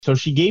So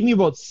she gave me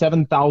about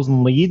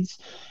 7,000 leads,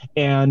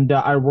 and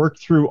I worked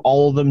through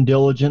all of them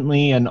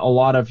diligently. And a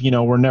lot of,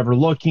 we're never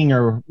looking,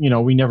 or,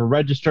 we never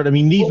registered. I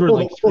mean, these were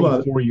like 3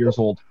 or 4 years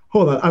old.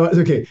 Hold on.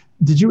 Okay.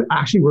 Did you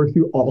actually work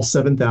through all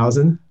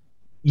 7,000?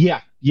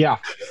 Yeah.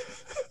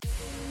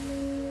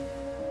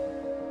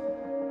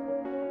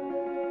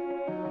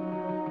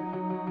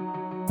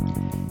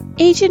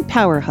 Agent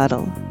Power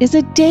Huddle is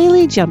a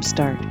daily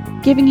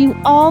jumpstart, giving you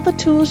all the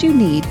tools you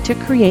need to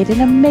create an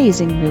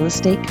amazing real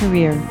estate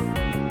career.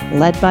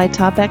 Led by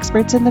top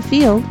experts in the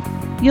field,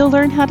 you'll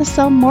learn how to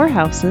sell more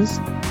houses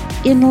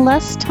in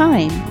less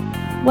time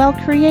while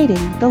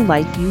creating the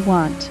life you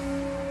want.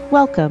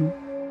 Welcome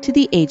to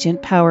the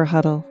Agent Power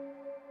Huddle.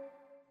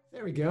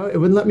 There we go. It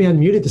wouldn't let me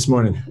unmute it this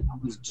morning.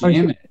 I was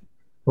jamming.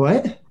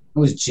 What? I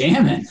was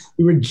jamming.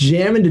 You were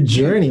jamming to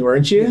Journey,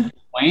 weren't you?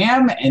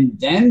 Wham and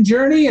then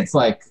Journey? It's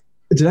like...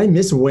 Did I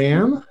miss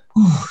Wham?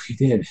 Oh, you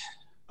did.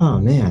 Oh,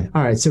 man.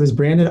 All right. So is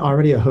Brandon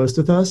already a host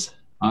with us?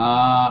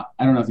 I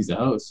don't know if he's a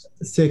host.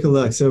 Let's take a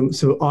look. So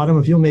Autumn,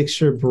 if you'll make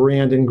sure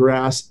Brandon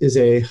Grass is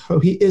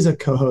he is a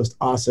co-host.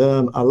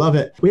 Awesome. I love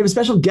it. We have a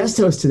special guest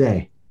host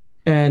today.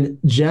 And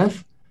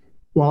Jeff,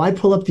 while I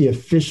pull up the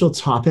official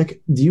topic,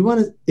 do you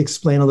want to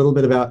explain a little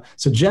bit about,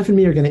 so Jeff and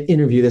me are going to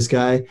interview this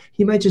guy.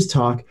 He might just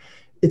talk.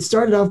 It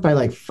started off by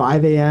like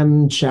 5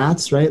 a.m.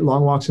 chats, right?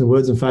 Long walks in the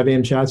woods and 5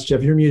 a.m. chats.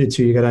 Jeff, you're muted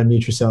too. You got to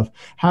unmute yourself.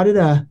 How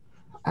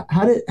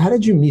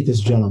did you meet this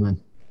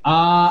gentleman?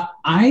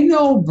 I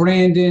know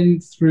Brandon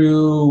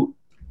through,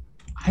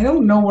 I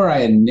don't know where I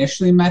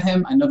initially met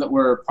him. I know that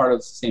we're part of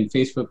the same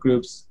Facebook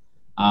groups.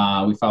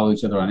 We follow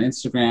each other on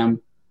Instagram.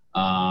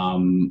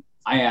 I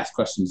asked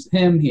questions to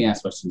him. He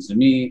asked questions to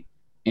me.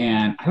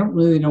 And I don't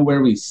really know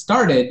where we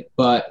started,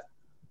 but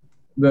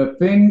the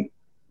thing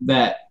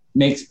that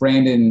makes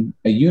Brandon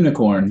a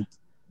unicorn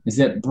is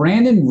that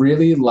Brandon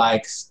really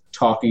likes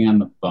talking on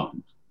the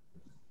phone.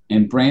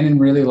 And Brandon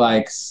really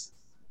likes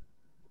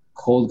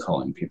cold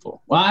calling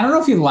people. Well, I don't know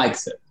if he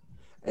likes it.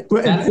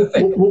 That's the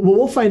thing.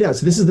 We'll find out.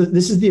 So this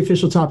is the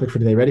official topic for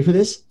today. Ready for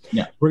this?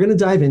 Yeah. We're going to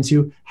dive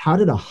into how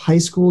did a high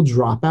school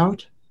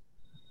dropout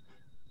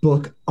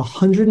book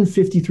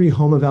 153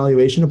 home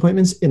evaluation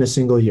appointments in a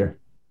single year?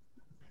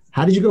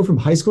 How did you go from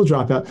high school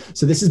dropout?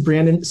 So this is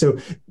Brandon. So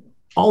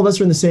all of us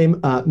are in the same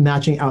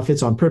matching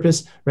outfits on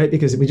purpose, right?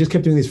 Because we just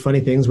kept doing these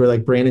funny things where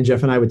like Brandon,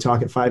 Jeff, and I would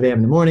talk at 5 a.m.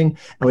 in the morning,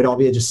 and we'd all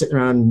be just sitting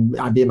around.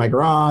 I'd be in my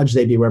garage.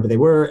 They'd be wherever they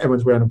were.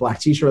 Everyone's wearing a black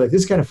t-shirt. Like,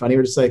 this is kind of funny.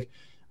 We're just like,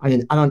 I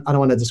don't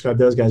want to describe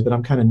those guys, but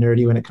I'm kind of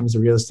nerdy when it comes to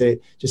real estate,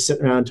 just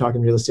sitting around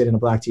talking real estate in a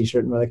black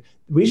t-shirt. And we're like,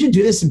 we should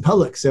do this in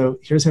public. So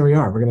here's how we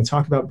are. We're going to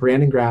talk about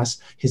Brandon Grass,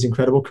 his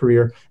incredible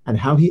career, and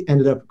how he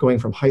ended up going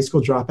from high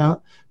school dropout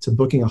to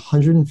booking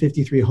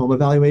 153 home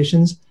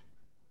evaluations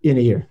in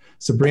a year.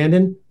 So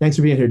Brandon, thanks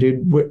for being here,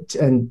 dude.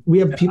 And we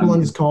have people on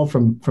this call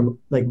from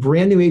like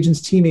brand new agents,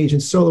 team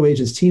agents, solo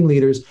agents, team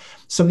leaders.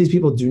 Some of these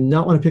people do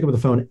not want to pick up the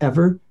phone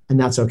ever, and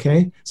that's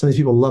okay. Some of these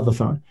people love the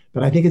phone,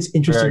 but I think it's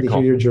interesting to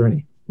hear your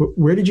journey.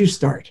 Where did you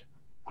start?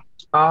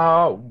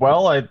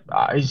 Well,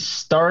 I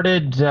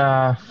started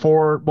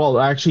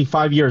actually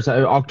 5 years.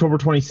 October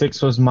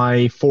 26th was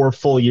my 4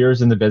 full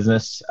years in the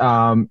business.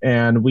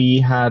 And we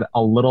had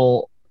a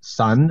little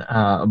son,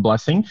 a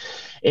blessing,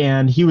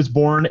 and he was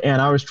born,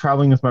 and I was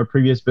traveling with my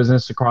previous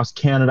business across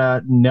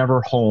Canada,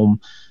 never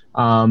home.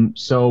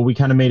 So we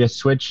kind of made a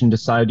switch and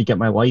decided to get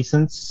my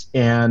license,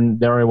 and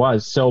there I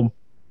was. So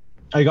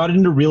I got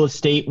into real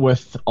estate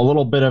with a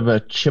little bit of a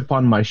chip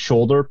on my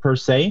shoulder, per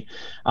se,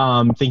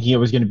 thinking it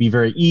was going to be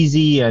very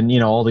easy. And,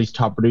 all these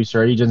top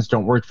producer agents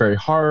don't work very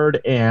hard.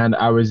 And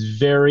I was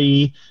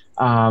very,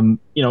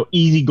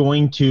 easy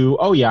going to,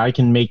 oh yeah, I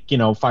can make,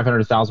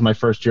 500,000 my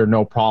first year,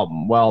 no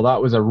problem. Well,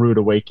 that was a rude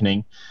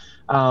awakening.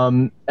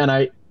 And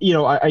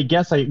I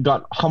guess I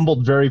got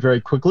humbled very,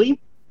 very quickly.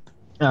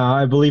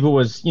 I believe it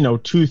was,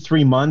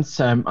 2-3 months.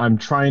 I'm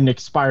trying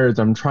expireds.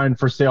 I'm trying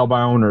for sale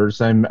by owners.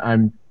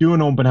 I'm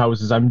doing open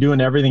houses. I'm doing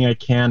everything I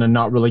can and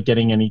not really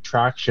getting any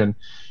traction.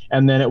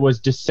 And then it was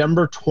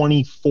December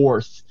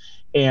 24th.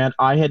 And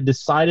I had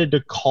decided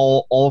to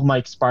call all of my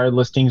expired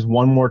listings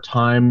one more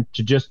time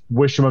to just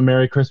wish them a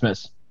Merry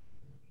Christmas.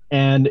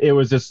 And it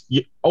was this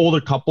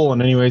older couple.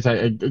 And anyways,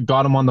 I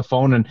got them on the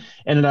phone and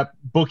ended up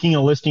booking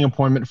a listing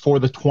appointment for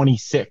the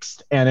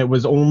 26th. And it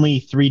was only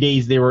 3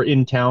 days they were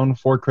in town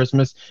for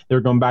Christmas. They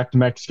were going back to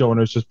Mexico, and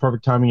it was just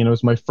perfect timing. And it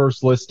was my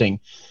first listing.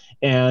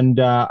 And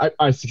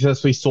I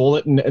successfully sold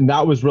it. And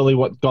that was really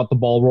what got the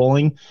ball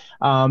rolling.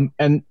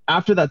 And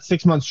after that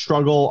 6-month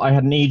struggle, I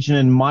had an agent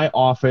in my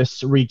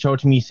office reach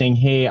out to me saying,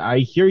 hey, I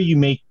hear you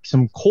make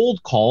some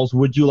cold calls.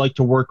 Would you like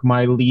to work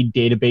my lead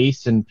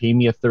database and pay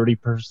me a 30%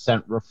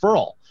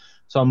 referral?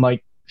 So I'm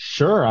like,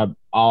 sure,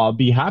 I'll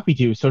be happy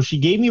to. So she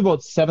gave me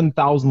about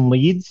 7,000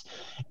 leads,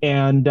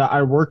 and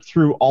I worked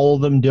through all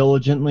of them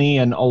diligently.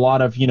 And a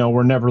lot of,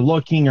 we're never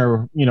looking,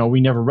 or,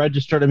 we never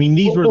registered. I mean,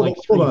 these were like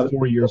 3 or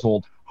 4 years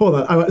old. Hold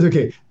on.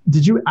 Okay.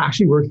 Did you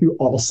actually work through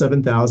all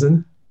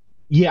 7,000?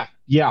 Yeah.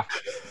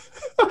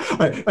 All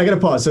right, I got to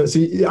pause. So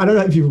I don't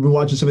know if you've been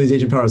watching some of these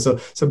Agent Power. So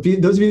those of you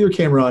with your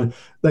camera on,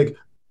 like,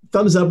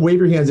 thumbs up, wave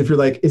your hands if you're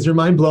like, is your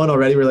mind blown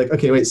already? We're like,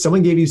 okay, wait,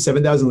 someone gave you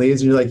 7,000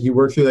 leads and you're like, you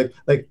work through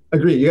like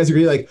agree. You guys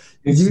agree? Like,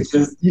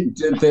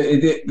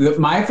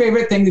 my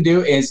favorite thing to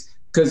do is,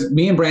 because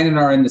me and Brandon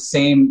are in the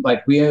same,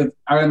 like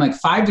are in like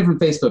 5 different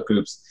Facebook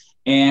groups,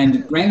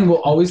 and Brandon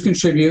will always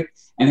contribute,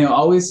 and he'll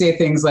always say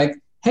things like,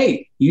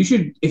 hey, you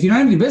should, if you don't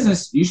have any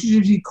business, you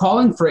should be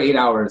calling for 8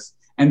 hours.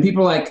 And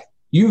people are like,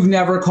 you've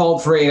never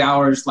called for 8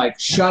 hours, like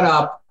shut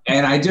up.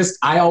 And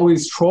I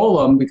always troll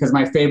them, because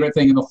my favorite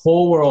thing in the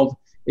whole world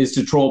is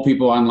to troll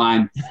people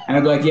online. And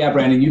I'd be like, yeah,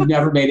 Brandon, you've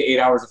never made 8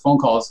 hours of phone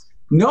calls,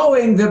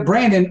 knowing that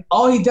Brandon,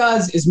 all he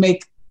does is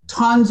make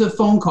tons of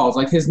phone calls.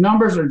 Like, his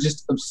numbers are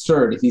just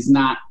absurd. He's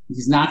not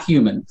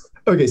human.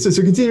 Okay, so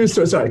continue your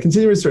story. Sorry,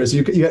 continue your story. So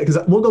you because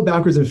we'll go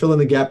backwards and fill in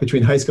the gap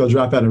between high school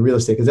dropout and real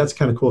estate, because that's a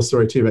kind of cool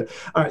story too. But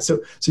all right, so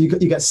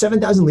you got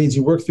 7,000 leads.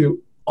 You work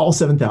through all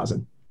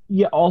 7,000.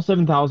 Yeah, all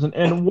 7,000.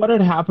 And what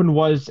had happened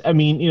was, I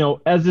mean, you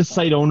know, as a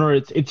site owner,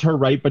 it's her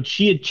right, but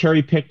she had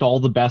cherry picked all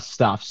the best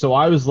stuff. So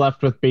I was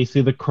left with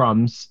basically the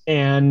crumbs.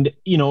 And,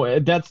 you know,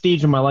 at that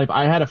stage in my life,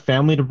 I had a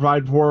family to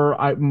provide for.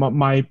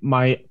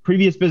 My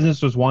previous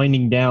business was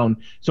winding down.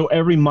 So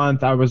every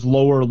month I was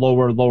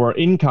lower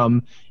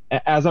income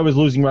as I was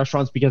losing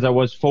restaurants, because I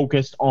was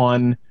focused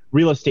on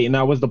real estate, and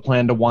that was the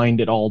plan, to wind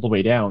it all the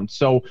way down.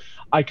 So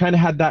I kind of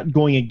had that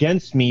going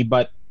against me,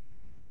 but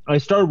I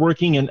started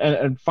working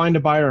and find a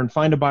buyer and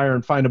find a buyer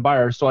and find a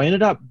buyer. So I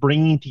ended up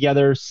bringing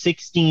together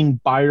 16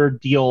 buyer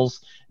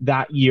deals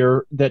that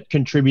year that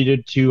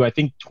contributed to, I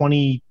think,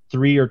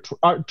 23 or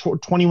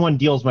 21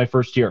 deals my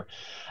first year.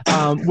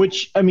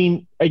 Which, I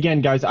mean,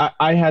 again, guys,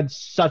 I had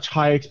such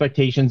high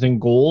expectations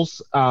and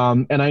goals.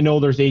 And I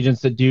know there's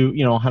agents that do,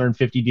 you know,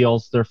 150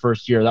 deals their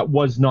first year. That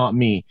was not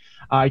me.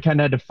 I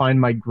kind of had to find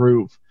my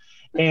groove.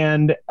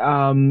 And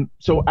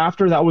so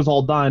after that was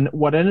all done,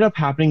 what ended up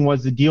happening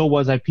was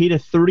I paid a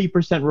 30%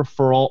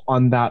 referral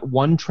on that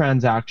one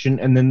transaction,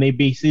 and then they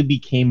basically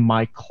became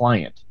my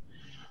client.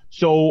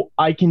 So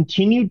I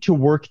continued to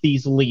work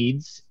these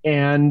leads.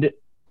 And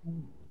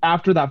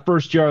after that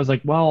first year, I was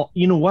like, well,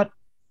 you know what?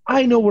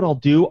 I know what I'll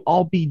do.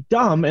 I'll be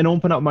dumb and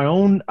open up my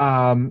own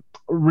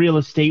real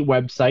estate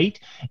website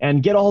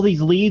and get all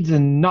these leads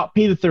and not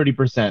pay the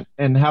 30%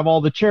 and have all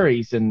the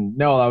cherries. And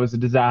no, that was a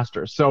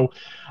disaster. So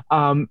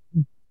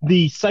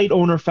the site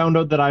owner found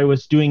out that I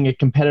was doing a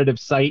competitive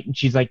site, and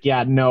she's like,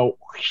 yeah, no,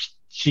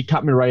 she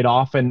cut me right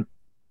off. And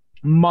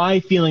my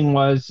feeling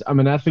was, I'm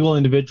an ethical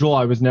individual.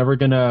 I was never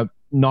going to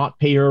not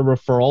pay her a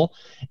referral.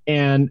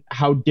 And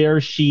how dare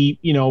she,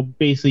 you know,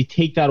 basically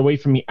take that away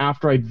from me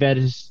after I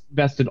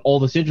vested all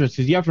this interest.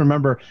 Because you have to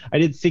remember, I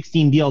did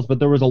 16 deals, but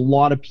there was a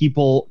lot of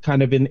people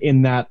kind of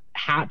in that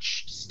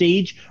hatch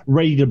stage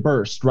ready to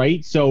burst,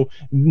 right? So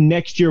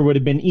next year would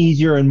have been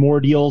easier and more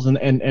deals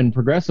and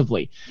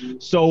progressively.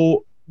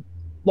 So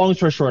long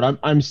story short,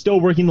 I'm still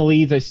working the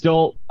leads. I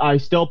still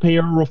pay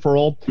her a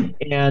referral,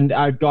 and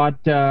I've got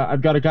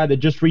a guy that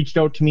just reached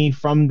out to me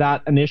from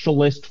that initial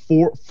list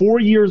 4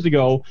 years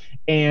ago,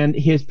 and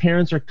his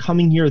parents are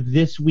coming here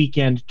this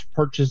weekend to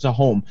purchase a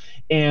home.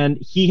 And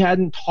he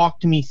hadn't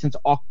talked to me since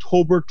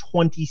October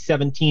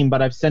 2017,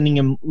 but I'm sending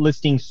him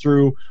listings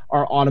through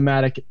our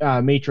automatic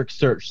matrix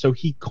search. So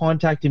he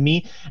contacted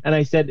me, and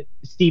I said,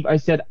 Steve,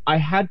 I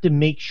had to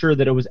make sure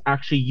that it was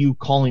actually you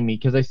calling me,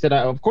 because I said,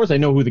 of course I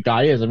know who the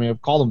guy is. I mean,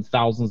 I've called him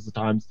thousands of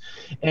times.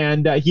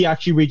 And he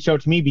actually reached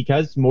out to me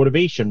because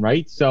motivation,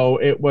 right? So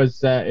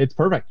it's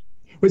perfect.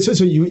 Wait,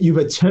 so you've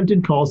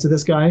attempted calls to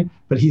this guy,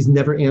 but he's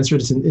never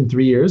answered in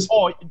 3 years?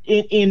 Oh,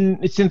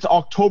 since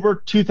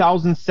October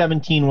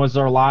 2017 was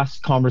our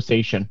last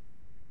conversation.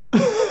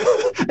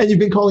 And you've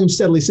been calling him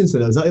steadily since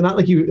then. It's not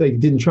like you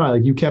didn't try.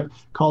 Like, you kept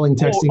calling,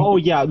 texting. Oh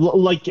yeah.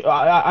 Like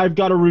I've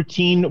got a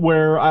routine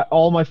where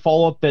all my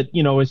follow-up that,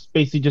 you know, is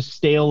basically just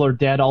stale or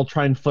dead, I'll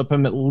try and flip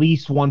him at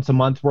least once a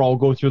month, where I'll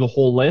go through the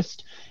whole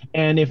list.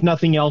 And if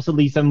nothing else, at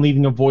least I'm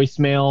leaving a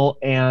voicemail.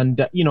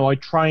 And, you know, I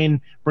try and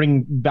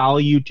bring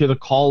value to the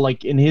call.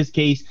 Like in his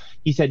case,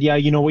 he said, yeah,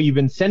 you know, what you've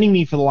been sending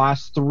me for the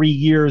last 3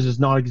 years is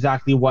not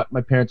exactly what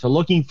my parents are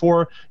looking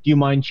for. Do you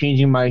mind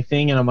changing my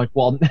thing? And I'm like,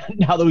 well,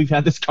 now that we've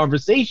had this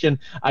conversation,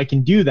 I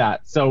can do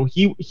that. So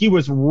he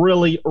was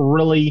really,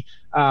 really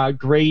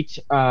great.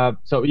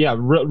 So yeah,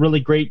 really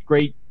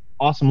great,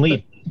 awesome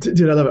lead.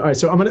 Dude, I love it. All right,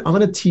 so I'm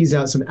gonna tease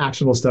out some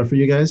actionable stuff for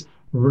you guys.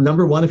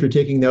 Number one, if you're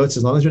taking notes,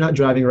 as long as you're not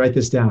driving, write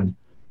this down.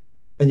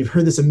 And you've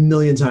heard this a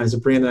million times,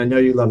 but Brandon, I know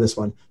you love this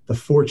one. The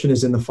fortune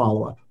is in the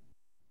follow-up.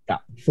 Yeah.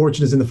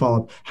 Fortune is in the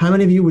follow-up. How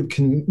many of you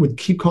would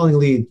keep calling a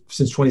lead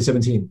since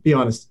 2017? Be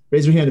honest.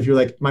 Raise your hand if you're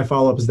like, my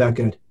follow-up is that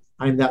good.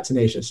 I'm that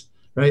tenacious,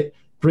 right?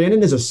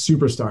 Brandon is a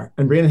superstar.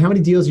 And Brandon, how many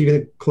deals are you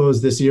going to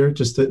close this year,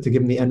 just to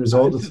give him the end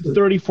result?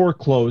 34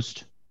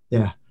 closed.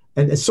 Yeah.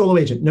 And a solo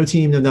agent, no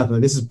team, no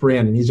nothing. This is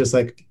Brandon. He's just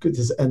like,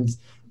 and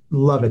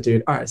love it,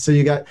 dude. All right. So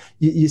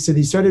you said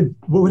you started,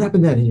 what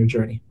happened then in your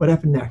journey? What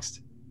happened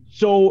next?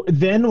 So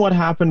then what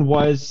happened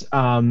was,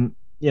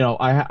 you know,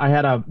 I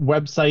had a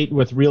website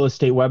with Real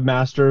Estate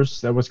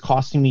Webmasters that was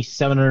costing me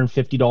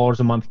 $750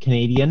 a month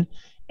Canadian.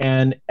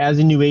 And as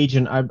a new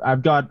agent,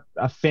 I've got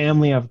a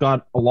family. I've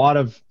got a lot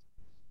of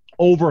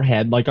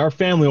overhead, like our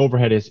family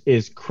overhead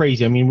is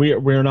crazy. I mean,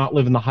 we're not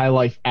living the high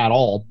life at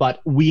all, but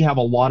we have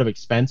a lot of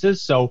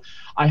expenses. So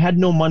I had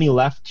no money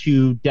left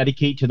to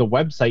dedicate to the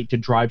website to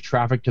drive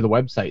traffic to the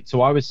website.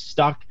 So I was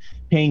stuck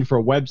paying for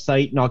a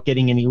website, not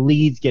getting any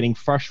leads, getting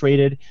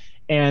frustrated,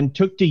 and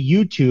took to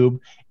YouTube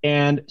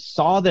and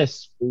saw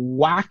this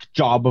whack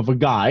job of a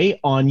guy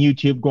on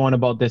YouTube going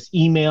about this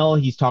email.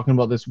 He's talking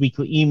about this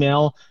weekly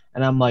email.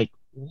 And I'm like,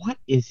 what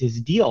is his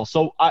deal?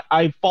 So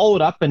I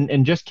followed up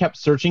and just kept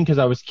searching because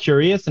I was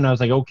curious. And I was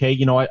like, okay,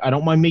 I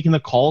don't mind making the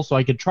call, so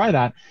I could try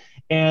that.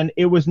 And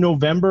it was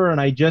November, and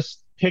I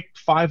just picked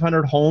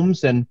 500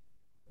 homes and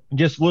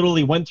just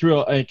literally went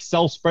through an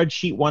Excel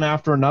spreadsheet one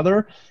after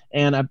another.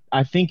 And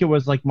I think it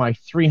was like my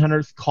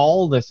 300th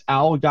call. This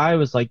Al guy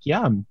was like,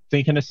 yeah, I'm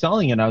thinking of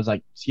selling. And I was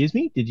like, excuse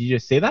me, did you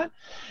just say that?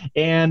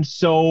 And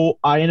so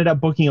I ended up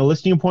booking a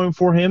listing appointment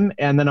for him.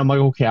 And then I'm like,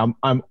 okay,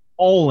 I'm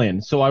all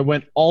in. So I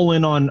went all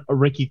in on a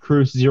Ricky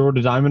Cruz Zero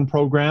to Diamond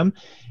program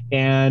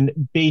and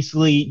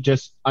basically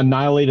just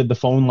annihilated the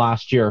phone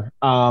last year.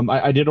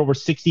 I did over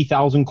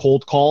 60,000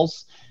 cold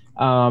calls,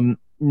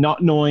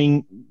 not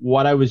knowing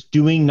what I was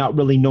doing, not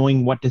really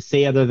knowing what to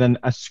say other than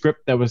a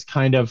script that was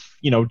kind of,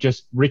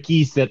 just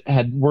Ricky's that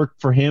had worked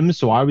for him.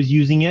 So I was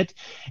using it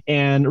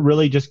and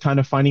really just kind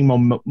of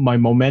finding my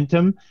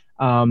momentum.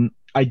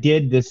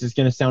 This is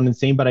going to sound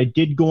insane, but I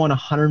did go on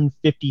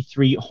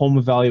 153 home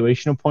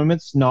evaluation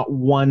appointments. Not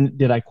one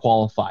did I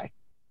qualify.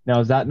 Now,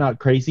 is that not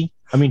crazy?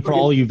 I mean, for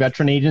all you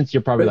veteran agents,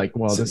 you're probably like,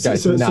 well, this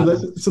guy's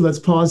nuts. So let's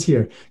pause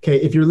here.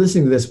 Okay, if you're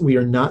listening to this, we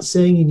are not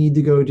saying you need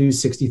to go do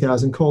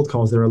 60,000 cold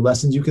calls. There are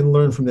lessons you can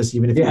learn from this,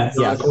 even if you don't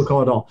do a cold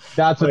call at all.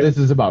 That's what this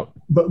is about.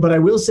 But I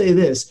will say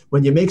this.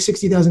 When you make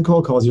 60,000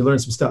 cold calls, you learn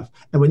some stuff.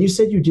 And when you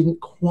said you didn't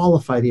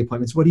qualify the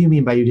appointments, what do you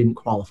mean by you didn't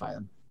qualify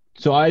them?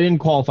 So I didn't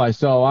qualify.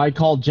 So I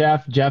called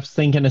Jeff. Jeff's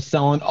thinking of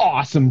selling.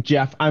 Awesome,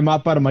 Jeff. I'm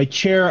up out of my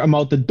chair. I'm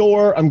out the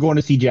door. I'm going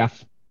to see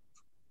Jeff.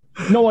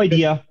 No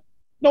idea.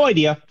 No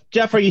idea.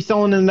 Jeff, are you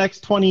selling in the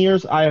next 20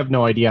 years? I have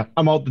no idea.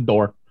 I'm out the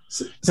door.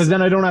 Because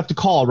then I don't have to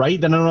call, right?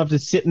 Then I don't have to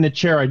sit in the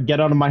chair. I'd get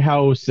out of my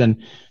house.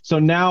 And so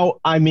now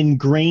I'm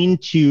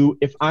ingrained to,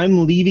 if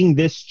I'm leaving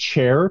this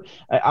chair,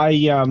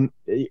 Greg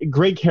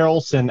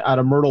Harrelson out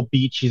of Myrtle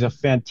Beach, he's a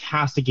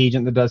fantastic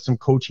agent that does some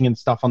coaching and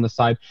stuff on the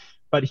side.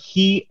 But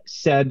he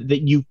said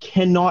that you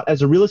cannot,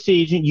 as a real estate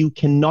agent, you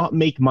cannot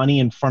make money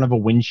in front of a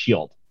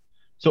windshield.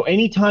 So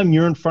anytime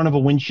you're in front of a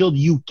windshield,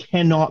 you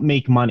cannot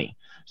make money.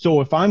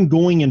 So if I'm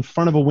going in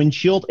front of a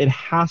windshield, it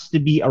has to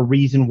be a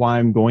reason why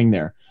I'm going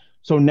there.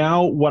 So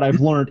now what I've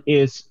learned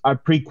is I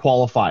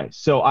pre-qualify.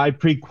 So I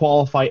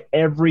pre-qualify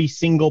every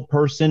single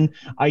person.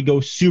 I go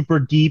super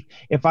deep.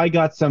 If I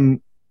got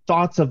some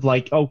thoughts of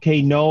like,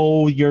 okay,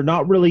 no, you're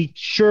not really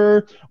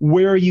sure.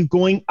 Where are you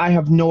going? I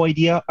have no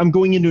idea. I'm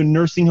going into a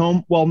nursing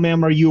home. Well,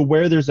 ma'am, are you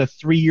aware there's a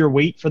 3-year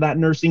wait for that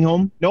nursing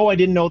home? No, I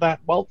didn't know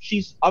that. Well,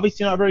 she's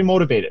obviously not very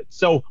motivated.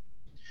 So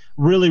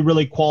really,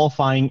 really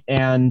qualifying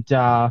and,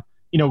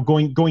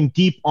 going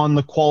deep on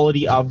the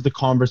quality of the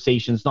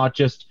conversations, not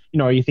just,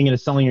 are you thinking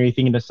of selling? Are you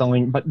thinking of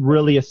selling? But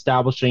really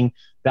establishing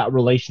that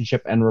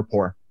relationship and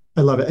rapport.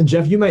 I love it. And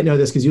Jeff, you might know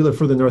this because you live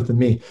further north than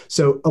me.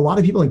 So a lot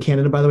of people in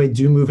Canada, by the way,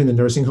 do move into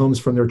nursing homes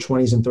from their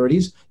 20s and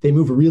 30s. They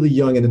move really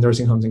young into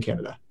nursing homes in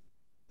Canada.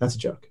 That's a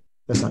joke.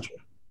 That's not true.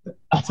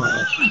 That's not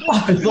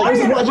right. I was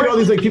watching all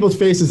these people's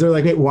faces. They're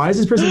like, hey, why is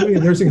this person moving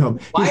in a nursing home?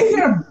 Why are you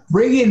going to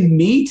bring in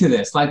me to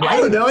this? Like, I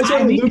don't know.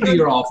 I need to be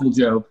your awful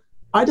joke.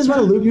 I just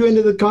want to loop you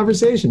into the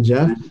conversation,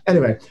 Jeff.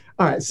 Anyway,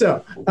 all right.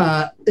 So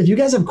if you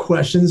guys have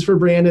questions for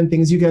Brandon,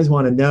 things you guys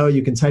want to know,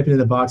 you can type it in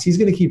the box. He's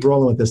going to keep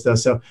rolling with this, though.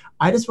 So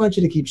I just want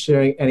you to keep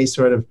sharing any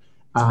sort of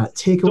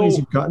takeaways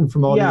you've gotten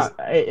from all these.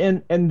 Yeah,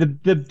 and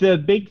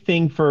the big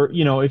thing for,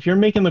 if you're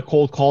making the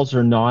cold calls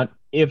or not,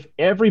 if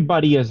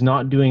everybody is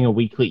not doing a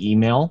weekly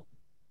email,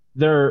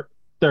 they're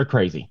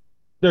crazy.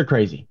 They're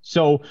crazy.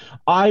 So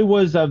I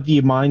was of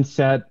the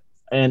mindset,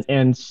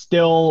 and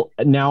still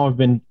now I've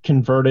been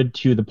converted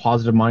to the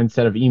positive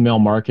mindset of email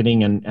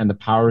marketing and the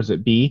powers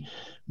that be,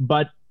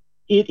 but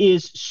it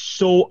is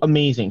so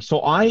amazing.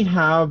 So I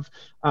have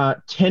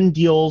 10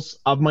 deals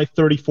of my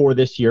 34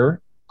 this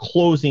year,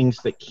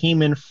 closings that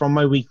came in from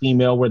my weekly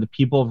email where the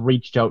people have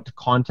reached out to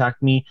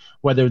contact me,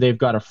 whether they've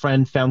got a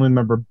friend, family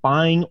member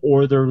buying,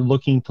 or they're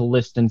looking to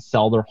list and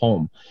sell their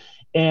home.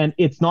 And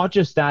it's not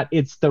just that,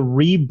 it's the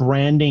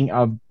rebranding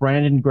of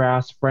Brandon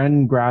Grass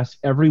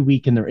every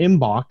week in their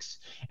inbox.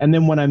 And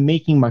then when I'm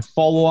making my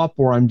follow-up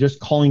or I'm just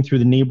calling through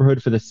the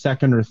neighborhood for the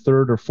second or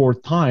third or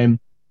fourth time,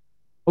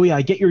 oh yeah,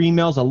 I get your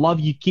emails. I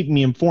love you keeping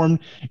me informed.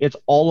 It's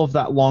all of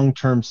that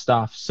long-term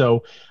stuff.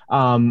 So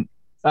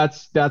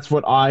that's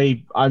what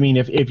I mean,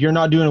 if you're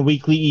not doing a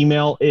weekly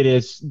email, it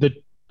is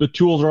the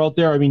tools are out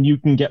there. I mean, you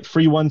can get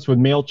free ones with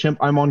MailChimp.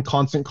 I'm on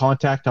Constant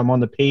Contact. I'm on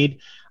the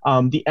paid.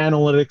 The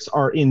analytics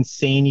are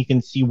insane. You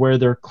can see where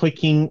they're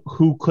clicking,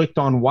 who clicked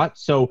on what.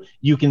 So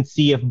you can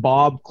see if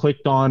Bob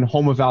clicked on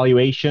home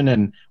evaluation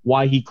and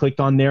why he clicked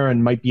on there,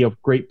 and might be a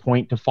great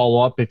point to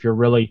follow up if you're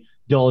really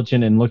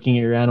diligent in looking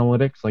at your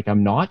analytics, like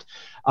I'm not.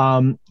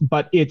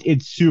 But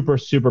it's super,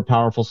 super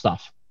powerful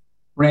stuff.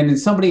 Brandon,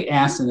 somebody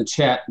asked in the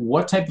chat,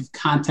 what type of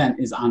content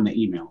is on the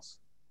emails?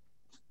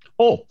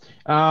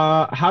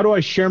 How do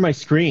I share my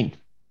screen?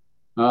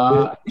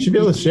 You should be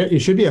able to share. You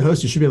should be a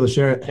host. You should be able to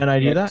share it. Can I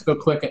do that? Just go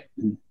click it.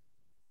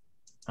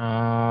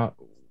 Right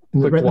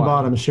at the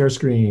bottom, share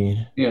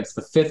screen. Yeah, it's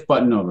the 5th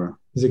button over.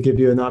 Does it give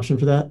you an option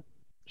for that?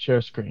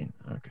 Share screen.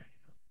 Okay.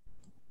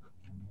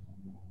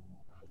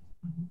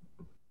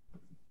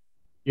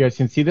 You guys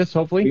can see this,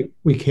 hopefully?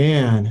 We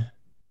can.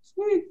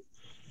 Sweet.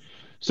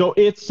 So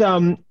it's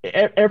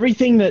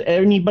everything that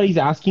anybody's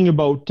asking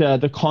about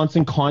the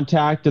constant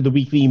contact or the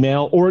weekly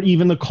email or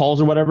even the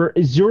calls or whatever.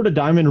 Zero to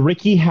Diamond,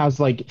 Ricky has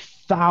like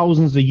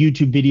thousands of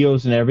YouTube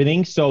videos and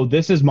everything. So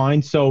this is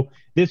mine. So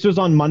this was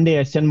on Monday.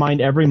 I send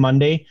mine every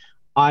Monday.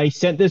 I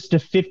sent this to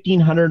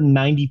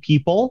 1,590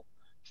 people.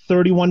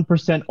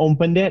 31%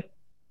 opened it.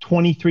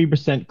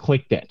 23%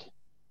 clicked it.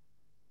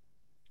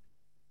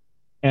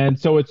 And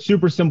so it's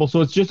super simple. So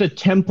it's just a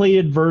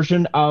templated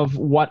version of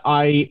what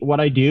I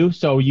do.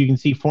 So you can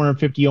see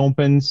 450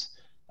 opens,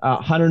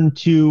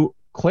 102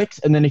 clicks.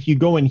 And then if you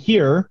go in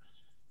here,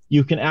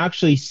 you can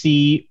actually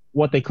see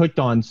what they clicked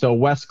on. So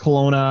West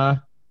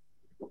Kelowna,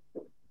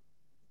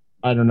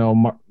 I don't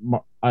know.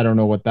 I don't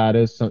know what that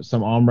is.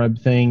 Some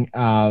OMREB thing,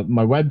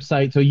 my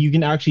website. So you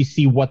can actually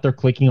see what they're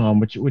clicking on,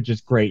 which is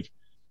great.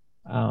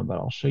 But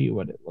I'll show you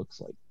what it looks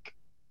like.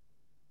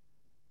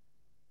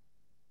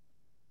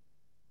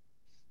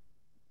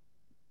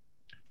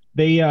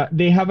 They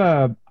have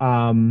a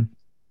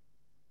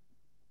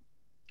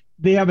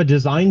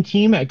design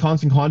team at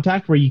Constant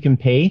Contact where you can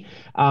pay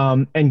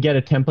and get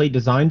a template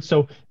designed.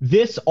 So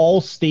this all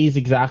stays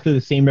exactly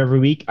the same every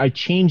week. I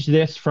change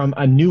this from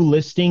a new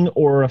listing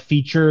or a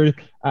featured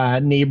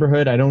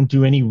neighborhood. I don't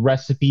do any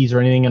recipes or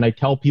anything, and I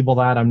tell people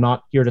that I'm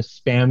not here to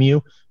spam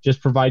you,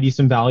 just provide you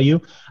some value.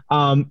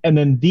 And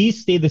then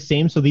these stay the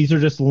same. So these are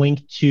just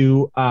linked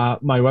to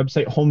my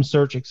website, Home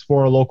Search,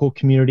 explore local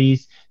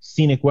communities,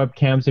 scenic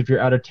webcams if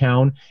you're out of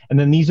town. And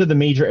then these are the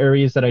major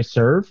areas that I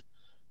serve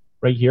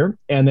right here.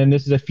 And then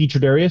this is a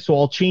featured area. So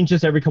I'll change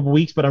this every couple of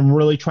weeks, but I'm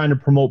really trying to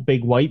promote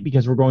Big White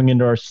because we're going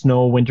into our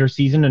snow winter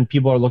season and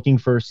people are looking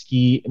for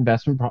ski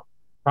investment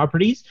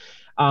properties.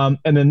 And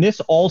then this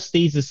all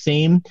stays the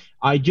same.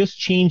 I just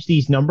change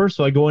these numbers.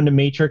 So I go into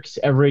Matrix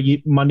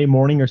every Monday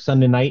morning or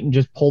Sunday night and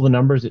just pull the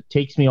numbers. It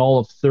takes me all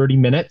of 30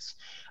 minutes.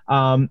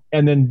 And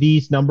then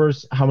these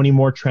numbers, how many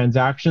more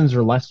transactions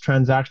or less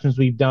transactions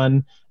we've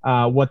done,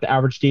 what the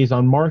average days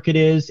on market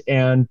is,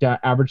 and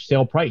average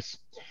sale price.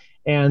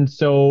 And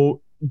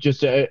so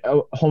just a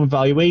home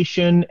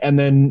evaluation, and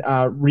then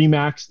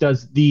Remax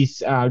does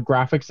these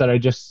graphics that I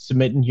just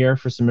submit in here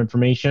for some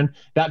information.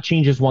 That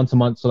changes once a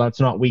month, so that's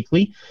not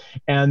weekly.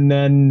 And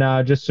then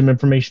just some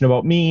information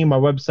about me, my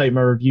website,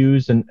 my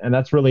reviews, and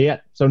that's really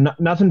it. So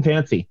nothing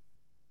fancy.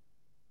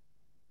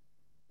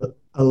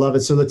 I love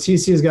it. So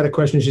Leticia's got a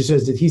question. She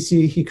says, did he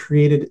see he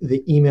created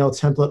the email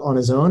template on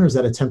his own, or is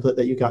that a template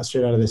that you got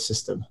straight out of the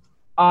system?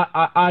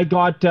 I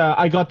got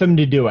them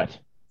to do it.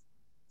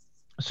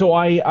 So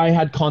I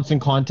had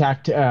Constant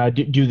Contact do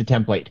the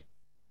template.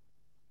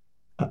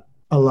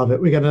 I love it.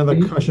 We got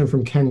another question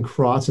from Ken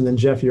Krotz, and then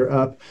Jeff, you're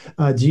up.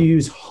 Do you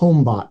use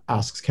HomeBot?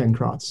 Asks Ken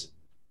Krotz.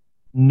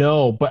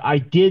 No, but I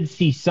did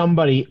see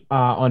somebody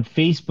on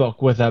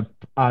Facebook with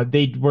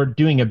they were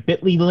doing a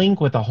Bitly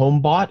link with a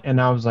HomeBot, and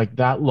I was like,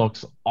 that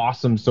looks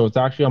awesome. So it's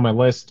actually on my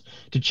list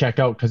to check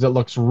out because it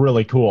looks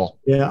really cool.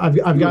 Yeah,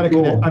 I've got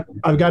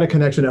I've got a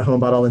connection at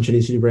HomeBot. I'll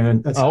introduce you to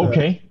Brand. That's,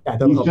 okay.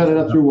 You set it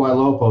up through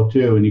Ylopo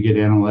too, and you get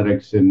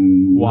analytics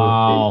and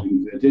wow,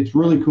 it's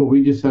really cool.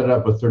 We just set it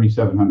up with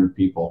 3,700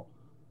 people.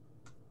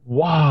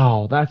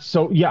 Wow, that's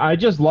so, yeah, I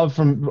just love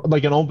from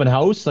like an open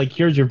house, like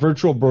here's your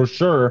virtual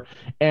brochure,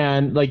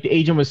 and like the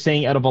agent was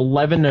saying out of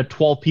 11 to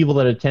 12 people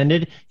that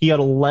attended, he got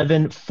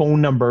 11 phone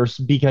numbers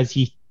because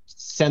he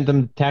sent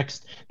them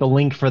text the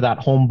link for that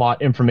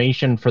HomeBot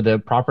information for the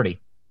property.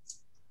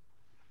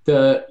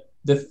 The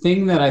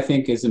thing that I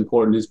think is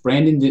important is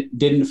Brandon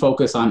didn't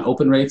focus on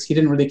open rates. He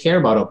didn't really care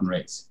about open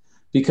rates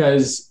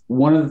because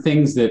one of the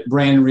things that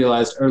Brandon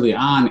realized early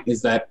on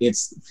is that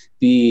it's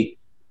the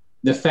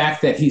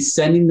fact that he's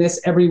sending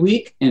this every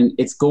week and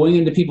it's going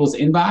into people's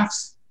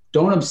inbox.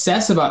 Don't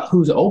obsess about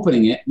who's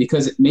opening it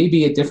because it may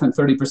be a different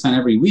 30%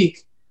 every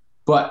week,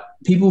 but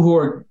people who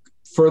are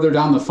further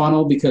down the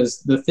funnel,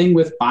 because the thing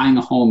with buying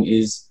a home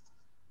is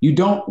you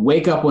don't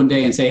wake up one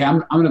day and say, hey,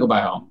 I'm going to go buy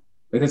a home.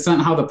 Like, that's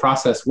not how the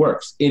process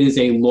works. It is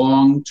a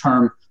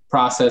long-term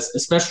process,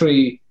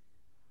 especially,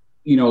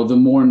 the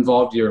more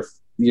involved your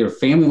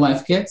family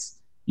life gets.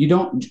 You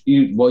got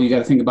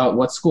to think about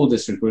what school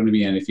district we're going to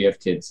be in if you have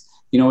kids.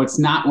 It's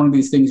not one of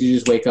these things you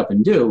just wake up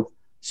and do.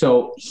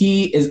 So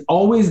he is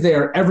always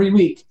there every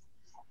week.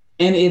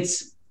 And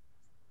it's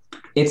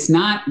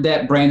not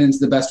that Brandon's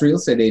the best real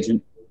estate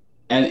agent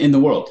in the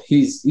world.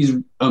 He's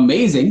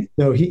amazing.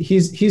 No,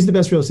 he's the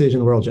best real estate agent in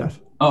the world, Jeff.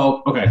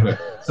 Oh, okay. Good.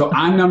 So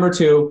I'm number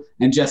 2,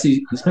 and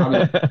Jesse is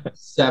probably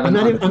 7.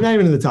 I'm not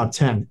even in the top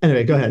 10.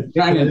 Anyway, go ahead.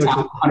 You're not in the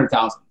top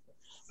 100,000.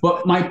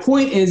 But my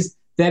point is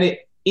that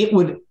it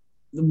would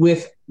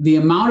with the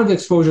amount of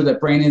exposure that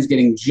Brandon's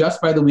getting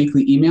just by the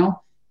weekly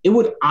email, it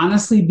would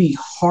honestly be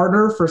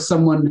harder for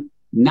someone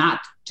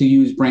not to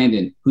use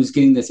Brandon who's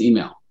getting this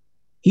email.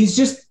 He's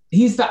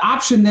the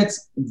option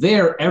that's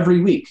there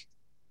every week.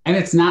 And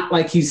it's not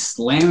like he's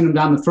slamming them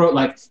down the throat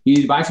like, you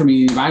need to buy from me,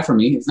 you need to buy from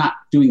me. It's not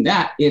doing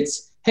that.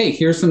 It's, hey,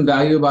 here's some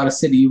value about a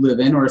city you live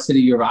in or a city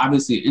you're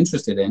obviously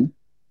interested in.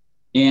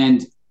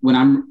 And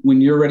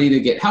when you're ready to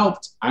get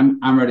helped,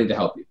 I'm ready to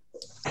help you.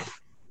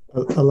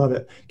 I love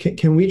it.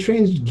 Can we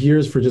change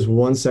gears for just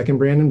 1 second,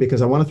 Brandon?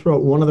 Because I want to throw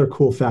out one other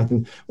cool fact,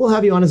 and we'll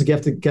have you on as a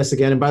guest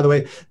again. And by the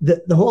way,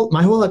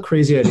 my whole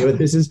crazy idea with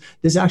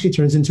this actually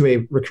turns into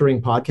a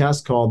recurring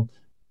podcast called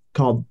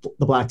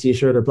the Black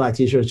T-shirt or Black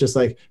T-shirt. It's just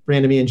like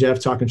Brandon, me, and Jeff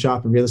talking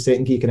shop and real estate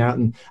and geeking out.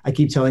 And I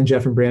keep telling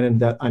Jeff and Brandon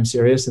that I'm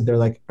serious, and they're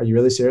like, "Are you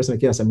really serious?" I'm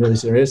like, "Yes, I'm really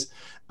serious."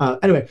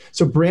 Anyway,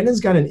 so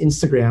Brandon's got an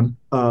Instagram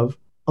of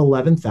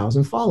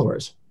 11,000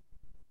 followers.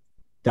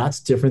 That's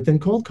different than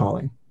cold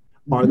calling.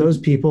 Are those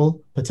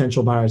people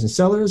potential buyers and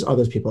sellers? Are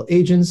those people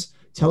agents?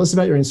 Tell us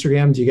about your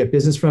Instagram. Do you get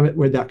business from it?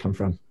 Where'd that come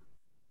from?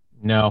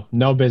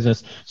 No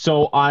business.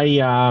 So I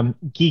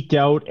geeked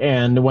out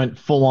and went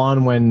full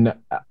on when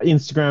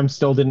Instagram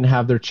still didn't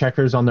have their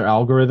checkers on their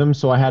algorithm.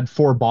 So I had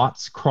 4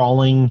 bots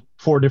crawling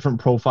 4 different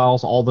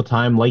profiles all the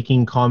time,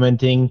 liking,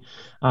 commenting,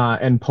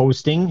 and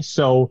posting.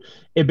 So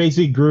it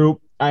basically grew.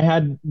 I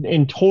had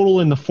in total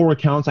in the 4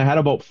 accounts, I had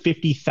about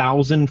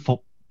 50,000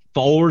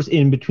 followers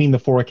in between the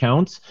 4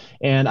 accounts.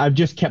 And I've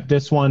just kept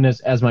this one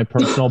as my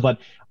personal, but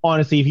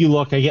honestly, if you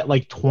look, I get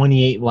like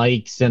 28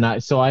 likes.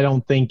 And so I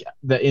don't think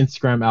the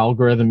Instagram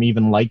algorithm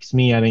even likes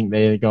me. I think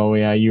they go,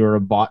 yeah, you're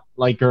a bot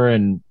liker.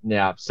 And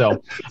yeah,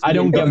 so I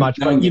don't get much,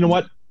 but you know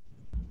what?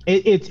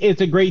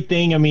 It's a great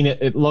thing. I mean,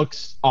 it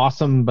looks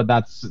awesome, but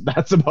that's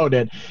about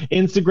it.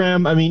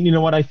 Instagram, I mean, you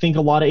know what? I think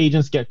a lot of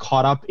agents get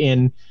caught up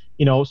in,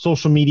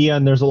 social media,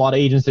 and there's a lot of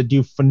agents that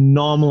do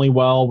phenomenally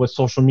well with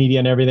social media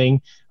and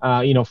everything.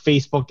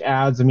 Facebook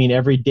ads. I mean,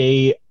 every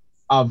day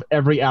of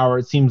every hour,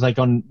 it seems like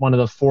on one of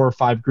the 4 or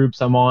 5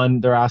 groups I'm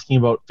on, they're asking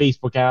about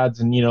Facebook ads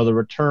and, the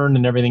return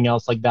and everything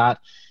else like that.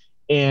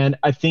 And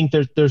I think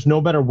there's no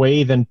better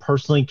way than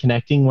personally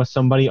connecting with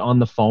somebody on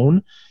the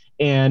phone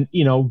and,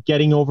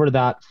 getting over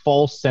that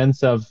false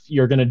sense of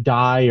you're going to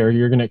die or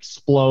you're going to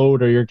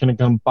explode or you're going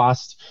to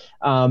combust.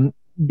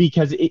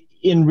 Because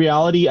in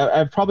reality,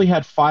 I've probably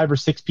had 5 or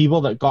 6 people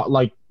that got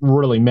like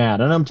really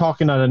mad. And I'm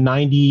talking out of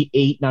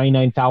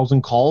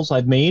 99,000 calls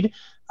I've made.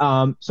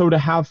 So to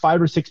have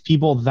 5 or 6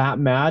 people that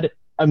mad,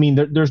 I mean,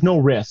 there's no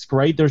risk,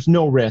 right? There's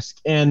no risk.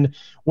 And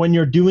when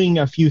you're doing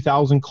a few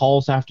thousand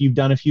calls after you've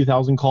done a few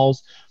thousand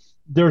calls,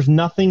 there's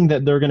nothing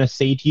that they're going to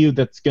say to you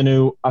that's going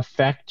to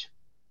affect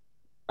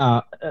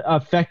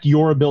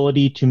your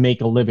ability to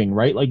make a living,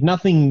 right? Like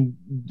nothing,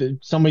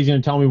 somebody's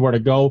going to tell me where to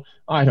go.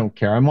 I don't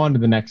care. I'm on to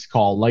the next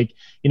call. Like,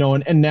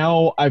 and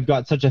now I've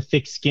got such a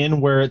thick skin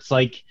where it's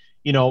like,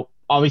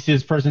 obviously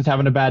this person's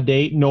having a bad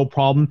day, no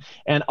problem.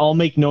 And I'll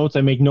make notes.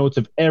 I make notes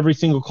of every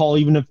single call,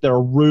 even if they're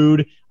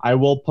rude. I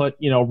will put,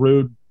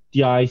 rude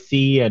DIC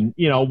and,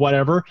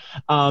 whatever.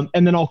 And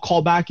then I'll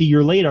call back a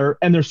year later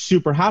and they're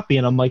super happy.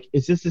 And I'm like,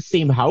 is this the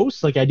same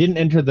house? Like I didn't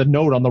enter the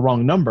note on the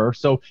wrong number.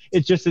 So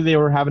it's just that they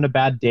were having a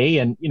bad day.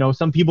 And,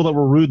 some people that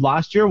were rude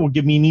last year will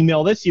give me an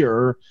email this year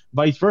or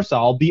vice versa.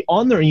 I'll be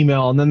on their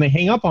email and then they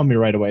hang up on me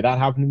right away. That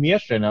happened to me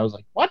yesterday. And I was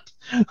like, what?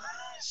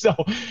 So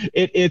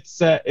it's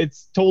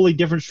totally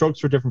different strokes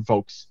for different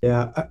folks.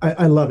 Yeah,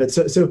 I love it.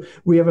 So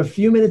we have a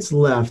few minutes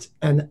left,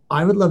 and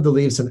I would love to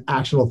leave some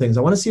actionable things.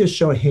 I want to see a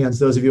show of hands,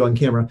 those of you on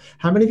camera.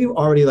 How many of you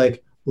already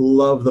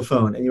love the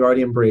phone and you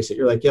already embrace it?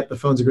 You're like, yep, the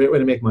phone's a great way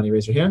to make money.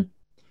 Raise your hand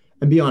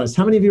and be honest.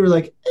 How many of you are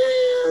like,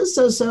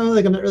 so,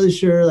 like I'm not really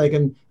sure. Like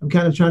I'm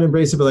kind of trying to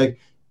embrace it, but like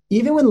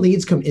even when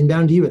leads come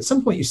inbound to you, at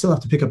some point you still have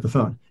to pick up the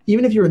phone.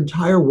 Even if your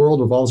entire world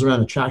revolves around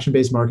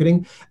attraction-based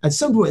marketing, at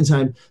some point in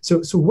time,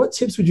 so what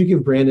tips would you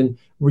give Brandon?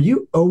 Were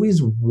you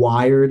always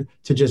wired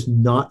to just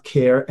not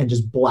care and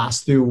just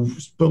blast through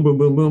boom, boom,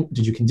 boom, boom?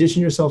 Did you condition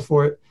yourself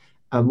for it?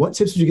 What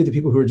tips would you give to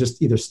people who are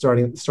just either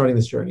starting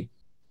this journey?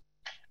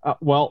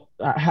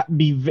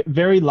 Be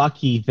very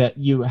lucky that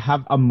you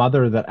have a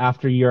mother that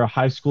after you're a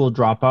high school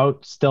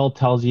dropout still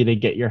tells you to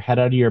get your head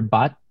out of your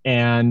butt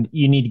and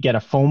you need to get a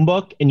phone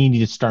book and you need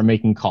to start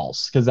making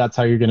calls because that's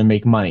how you're going to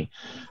make money.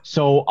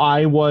 So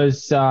I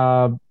was,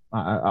 I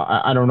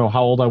don't know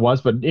how old I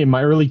was, but in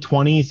my early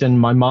 20s, and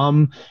my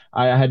mom,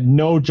 I had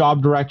no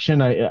job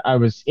direction. I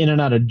was in and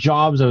out of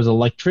jobs. I was an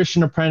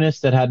electrician apprentice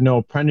that had no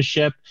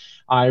apprenticeship.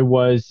 I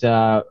was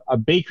a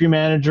bakery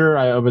manager.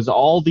 I was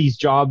all these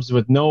jobs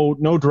with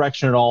no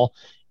direction at all.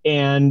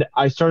 And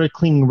I started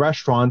cleaning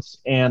restaurants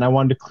and I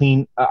wanted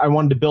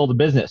to build a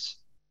business.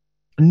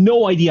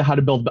 No idea how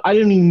to build. I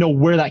didn't even know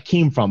where that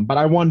came from, but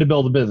I wanted to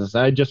build a business.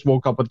 I just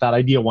woke up with that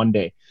idea one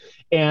day.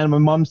 And my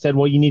mom said,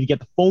 well, you need to get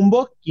the phone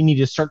book. You need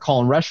to start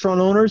calling restaurant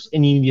owners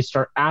and you need to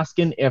start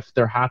asking if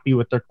they're happy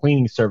with their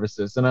cleaning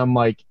services. And I'm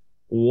like,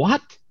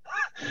 what?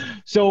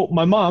 So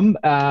my mom,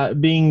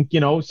 being,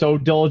 so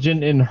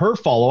diligent in her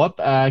follow-up,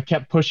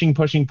 kept pushing.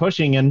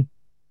 And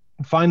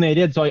finally I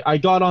did. So I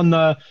got on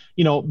the,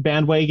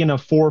 bandwagon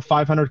of 400 or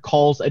 500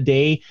 calls a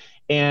day.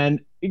 And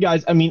you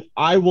guys, I mean,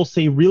 I will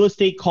say real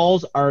estate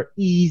calls are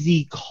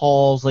easy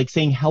calls, like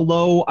saying,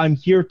 hello, I'm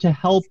here to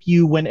help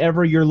you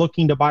whenever you're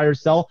looking to buy or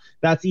sell.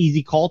 That's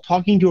easy call.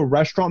 Talking to a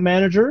restaurant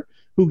manager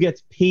who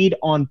gets paid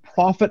on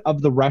profit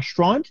of the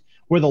restaurant,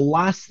 where the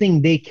last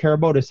thing they care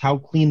about is how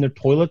clean their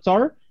toilets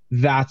are,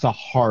 that's a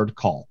hard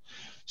call.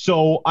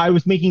 So I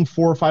was making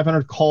 400 or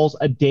 500 calls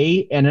a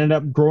day and ended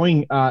up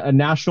growing a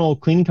national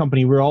cleaning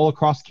company. We were all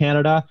across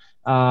Canada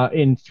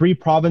in 3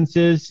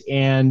 provinces,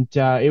 and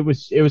it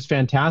was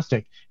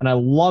fantastic, and I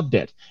loved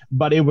it.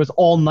 But it was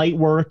all night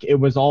work. It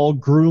was all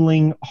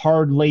grueling,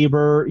 hard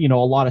labor. A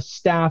lot of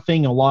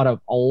staffing, a lot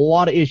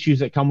of issues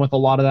that come with a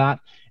lot of that.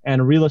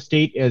 And real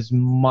estate is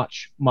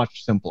much,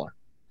 much simpler.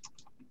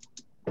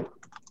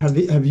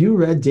 Have you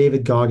read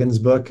David Goggins'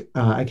 book?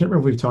 I can't remember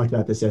if we've talked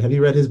about this yet. Have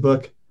you read his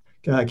book?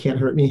 Can't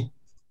Hurt Me?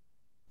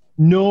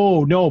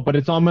 No, but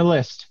it's on my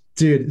list.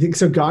 Dude,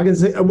 so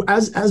Goggins,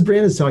 as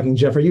Brandon's talking,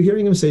 Jeff, are you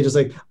hearing him say just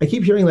like, I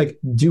keep hearing like,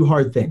 do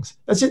hard things.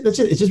 That's it. It's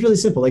just really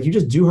simple. Like you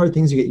just do hard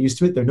things, you get used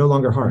to it. They're no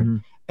longer hard. Mm-hmm.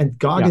 And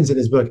Goggins in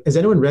his book, has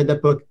anyone read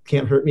that book,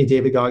 Can't Hurt Me,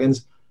 David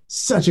Goggins?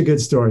 Such a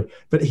good story.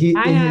 But in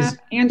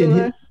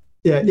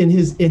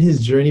his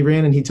journey,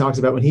 Brandon, he talks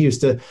about when he used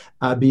to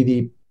be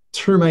the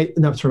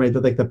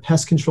but the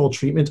pest control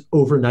treatment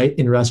overnight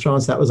in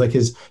restaurants. That was like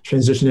his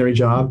transitionary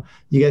job.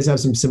 You guys have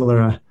some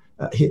similar,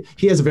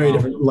 he has a very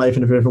different life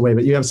in a different way,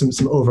 but you have some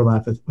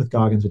overlap with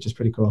Goggins, which is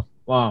pretty cool.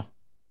 Wow.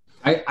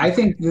 I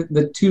think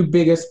the 2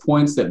 biggest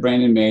points that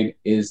Brandon made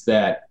is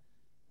that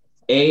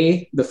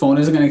the phone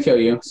isn't going to kill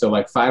you. So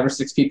like 5 or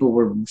 6 people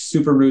were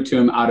super rude to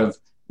him out of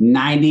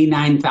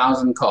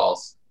 99,000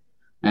 calls.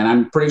 And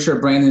I'm pretty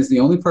sure Brandon's the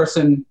only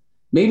person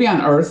maybe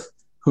on earth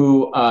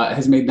who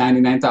has made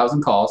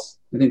 99,000 calls.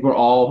 I think we're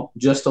all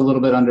just a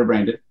little bit under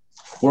Brandon.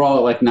 We're all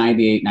at like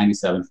 98,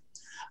 97.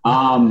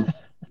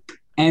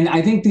 And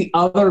I think the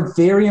other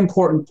very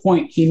important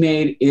point he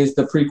made is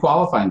the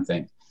pre-qualifying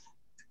thing.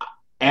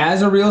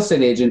 As a real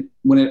estate agent,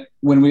 when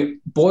we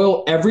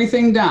boil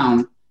everything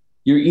down,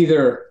 you're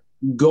either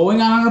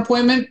going on an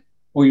appointment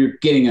or you're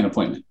getting an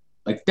appointment.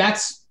 Like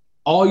that's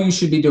all you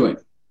should be doing.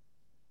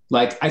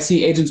 Like I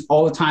see agents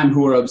all the time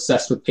who are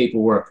obsessed with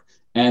paperwork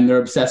and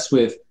they're obsessed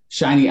with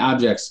shiny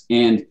objects,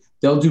 and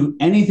they'll do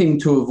anything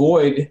to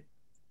avoid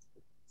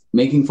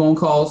making phone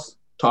calls,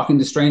 talking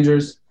to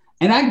strangers.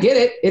 And I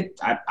get it.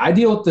 I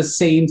deal with the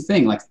same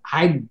thing. Like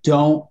I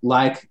don't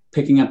like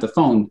picking up the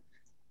phone,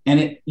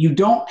 and you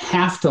don't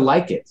have to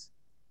like it.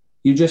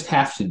 You just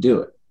have to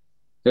do it.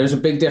 There's a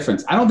big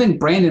difference. I don't think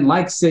Brandon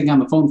likes sitting on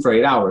the phone for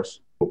 8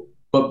 hours,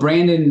 but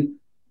Brandon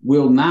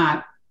will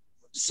not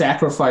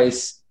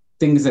sacrifice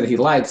things that he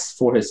likes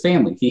for his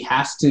family. He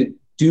has to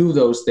do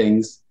those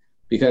things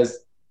because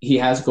he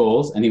has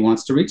goals and he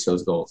wants to reach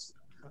those goals.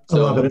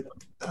 So, I love it.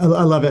 I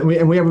love it.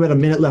 And we have about a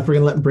minute left. We're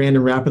going to let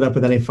Brandon wrap it up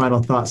with any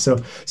final thoughts.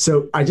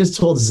 So I just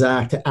told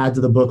Zach to add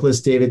to the book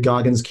list, David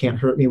Goggins, Can't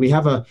Hurt Me. We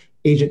have a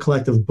Agent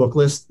Collective book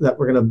list that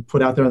we're going to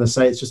put out there on the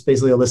site. It's just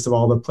basically a list of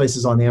all the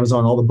places on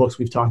Amazon, all the books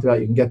we've talked about.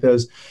 You can get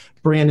those.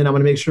 Brandon, I'm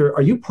going to make sure,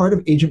 are you part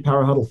of Agent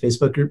Power Huddle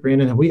Facebook group,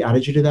 Brandon? Have we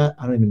added you to that?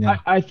 I don't even know.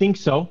 I think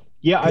so.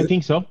 Yeah, I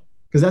think so.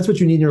 Because that's what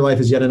you need in your life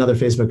is yet another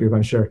Facebook group,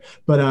 I'm sure.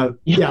 But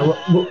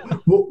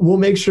we'll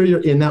make sure you're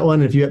in that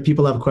one. If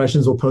people have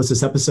questions, we'll post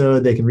this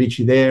episode. They can reach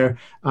you there.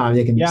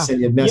 They can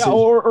send you a message. Yeah,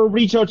 or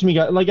reach out to me,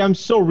 guys. Like I'm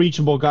so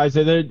reachable, guys.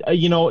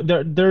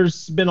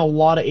 There's been a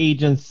lot of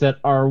agents that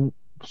are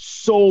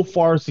so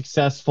far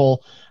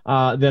successful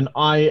than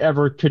I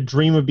ever could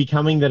dream of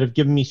becoming, that have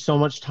given me so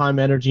much time,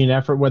 energy, and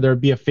effort, whether it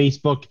be a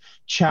Facebook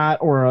chat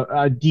or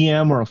a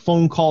DM or a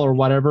phone call or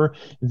whatever,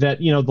 that,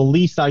 the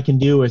least I can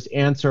do is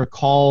answer a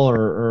call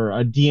or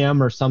a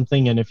DM or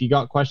something. And if you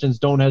got questions,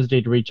 don't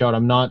hesitate to reach out.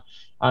 I'm not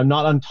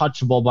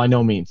untouchable by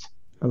no means.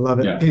 I love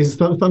it. Yeah. Hey,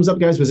 thumbs up,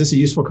 guys. Was this a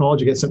useful call?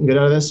 Did you get something good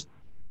out of this?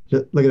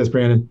 Look at this,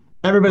 Brandon.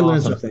 Everybody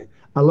learns something.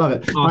 I love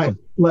it. Awesome. All right.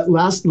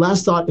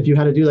 Last thought, if you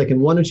had to do like in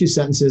 1 or 2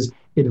 sentences,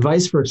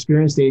 advice for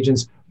experienced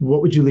agents,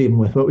 what would you leave them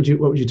with? What would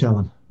you tell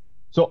them?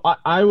 So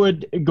I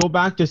would go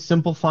back to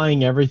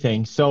simplifying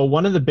everything. So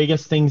one of the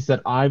biggest things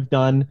that I've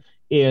done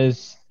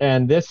is,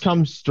 and this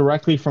comes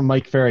directly from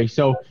Mike Ferry.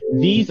 So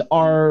these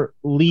are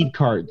lead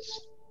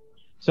cards.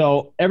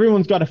 So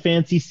everyone's got a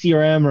fancy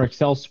CRM or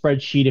Excel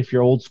spreadsheet if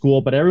you're old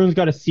school, but everyone's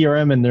got a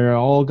CRM and they're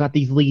all got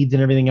these leads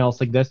and everything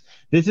else like this.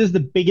 This is the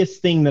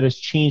biggest thing that has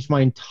changed my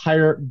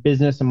entire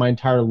business and my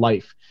entire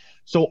life.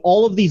 So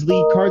all of these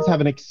lead cards have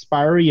an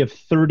expiry of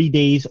 30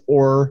 days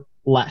or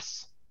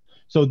less.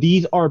 So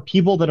these are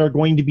people that are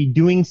going to be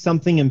doing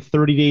something in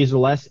 30 days or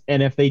less.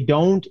 And if they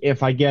don't,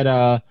 if I get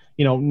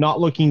not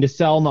looking to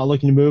sell, not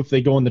looking to move,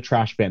 they go in the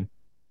trash bin.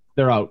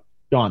 They're out,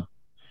 gone.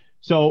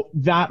 So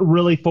that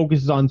really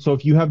focuses on, so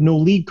if you have no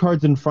lead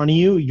cards in front of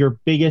you, your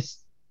biggest,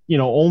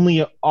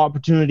 only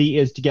opportunity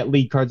is to get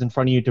lead cards in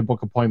front of you to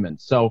book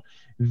appointments. So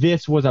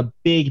this was a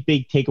big,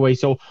 big takeaway.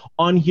 So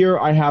on here,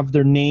 I have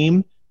their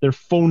name, their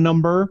phone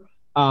number,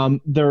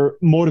 their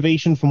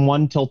motivation from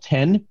 1 till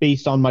 10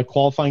 based on my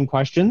qualifying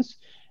questions.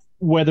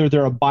 whether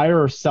they're a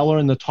buyer or seller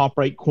in the top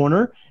right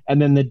corner,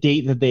 and then the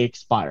date that they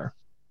expire.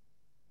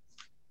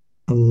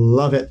 I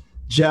love it.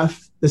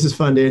 Jeff, this is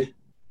fun, dude.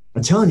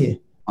 I'm telling you,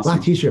 Awesome.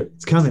 black t-shirt,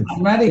 it's coming.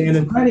 I'm ready.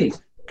 Brandon, I'm ready.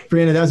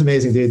 Brandon, that was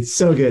amazing, dude.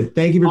 So good.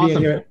 Thank you for being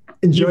Awesome. here.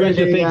 Enjoy your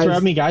day, Thanks guys. for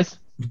having me, guys.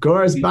 Of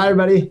course. Bye,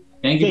 everybody.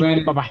 Thank you,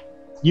 Brandon. Bye-bye.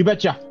 You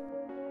betcha.